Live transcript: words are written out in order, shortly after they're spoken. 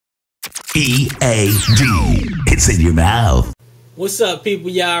EAD. It's in your mouth. What's up, people?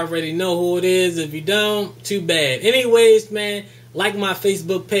 Y'all already know who it is. If you don't, too bad. Anyways, man, like my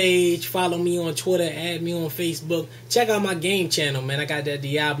Facebook page, follow me on Twitter, add me on Facebook. Check out my game channel, man. I got that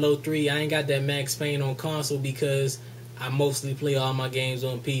Diablo 3. I ain't got that Max Payne on console because I mostly play all my games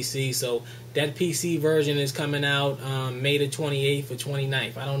on PC. So that PC version is coming out May the 28th or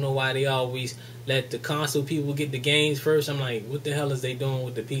 29th. I don't know why they always let the console people get the games first. I'm like, what the hell is they doing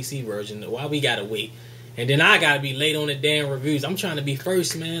with the PC version? Why we gotta wait? And then I gotta be late on the damn reviews. I'm trying to be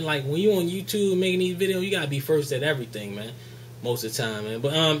first, man. Like when you on YouTube making these videos, you gotta be first at everything, man. Most of the time, man.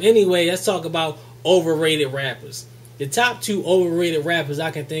 But anyway, let's talk about overrated rappers. The top 2 overrated rappers I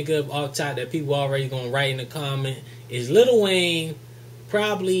can think of off top that people already gonna write in the comment is Lil Wayne,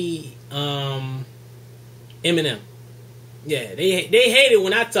 probably Eminem. Yeah, they hate it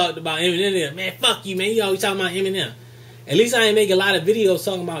when I talked about Eminem. Man, fuck you, man. You always talking about Eminem. At least I ain't make a lot of videos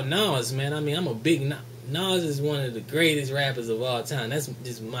talking about Nas, man. I mean, I'm a big Nas is one of the greatest rappers of all time. That's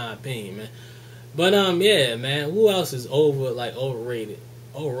just my opinion, man. But yeah, man. Who else is overrated?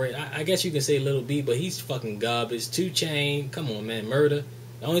 Overrated. I guess you can say Lil B, but he's fucking garbage. 2 Chainz. Come on, man. Murder.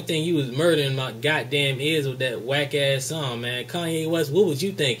 The only thing you was murdering my goddamn ears with that whack ass song, man. Kanye West. What was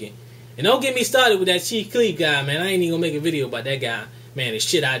you thinking? And don't get me started with that Chief Keef guy, man. I ain't even gonna make a video about that guy. Man, the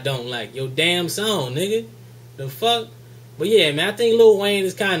shit I don't like. Your damn song, nigga. The fuck? But yeah, man, I think Lil Wayne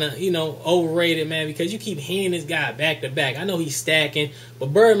is kind of, overrated, man, because you keep hearing this guy back to back. I know he's stacking,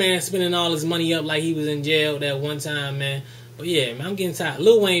 but Birdman spending all his money up like he was in jail that one time, man. But yeah, man, I'm getting tired.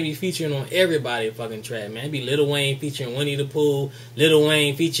 Lil Wayne be featuring on everybody fucking track, man. It be Lil Wayne featuring Winnie the Pooh, Lil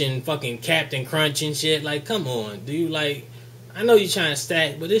Wayne featuring fucking Captain Crunch and shit. Like, come on, dude. Like, I know you're trying to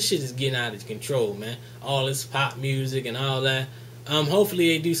stack, but this shit is getting out of control, man. All this pop music and all that. Hopefully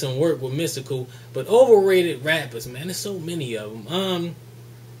they do some work with Mystical, but overrated rappers, man, there's so many of them.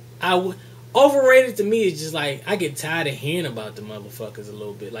 Overrated to me is just like, I get tired of hearing about the motherfuckers a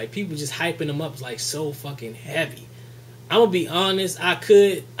little bit. Like, people just hyping them up like so fucking heavy. I'm gonna be honest, I'm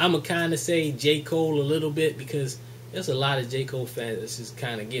gonna kind of say J. Cole a little bit because there's a lot of J. Cole fans that's just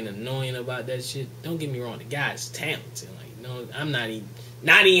kind of getting annoying about that shit. Don't get me wrong, the guy's talented. Like, no, I'm not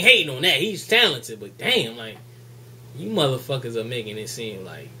even hating on that. He's talented, but damn, like, you motherfuckers are making it seem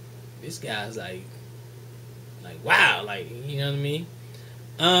like this guy's like wow, like, you know what I mean?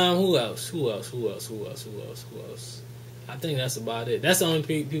 Who else? I think that's about it. That's the only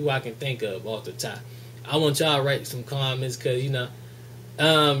people I can think of off the top. I want y'all to write some comments because, y'all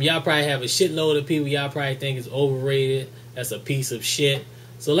probably have a shitload of people y'all probably think is overrated. That's a piece of shit.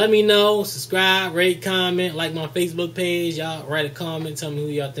 So let me know. Subscribe, rate, comment, like my Facebook page. Y'all write a comment. Tell me who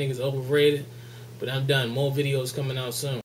y'all think is overrated. But I'm done. More videos coming out soon.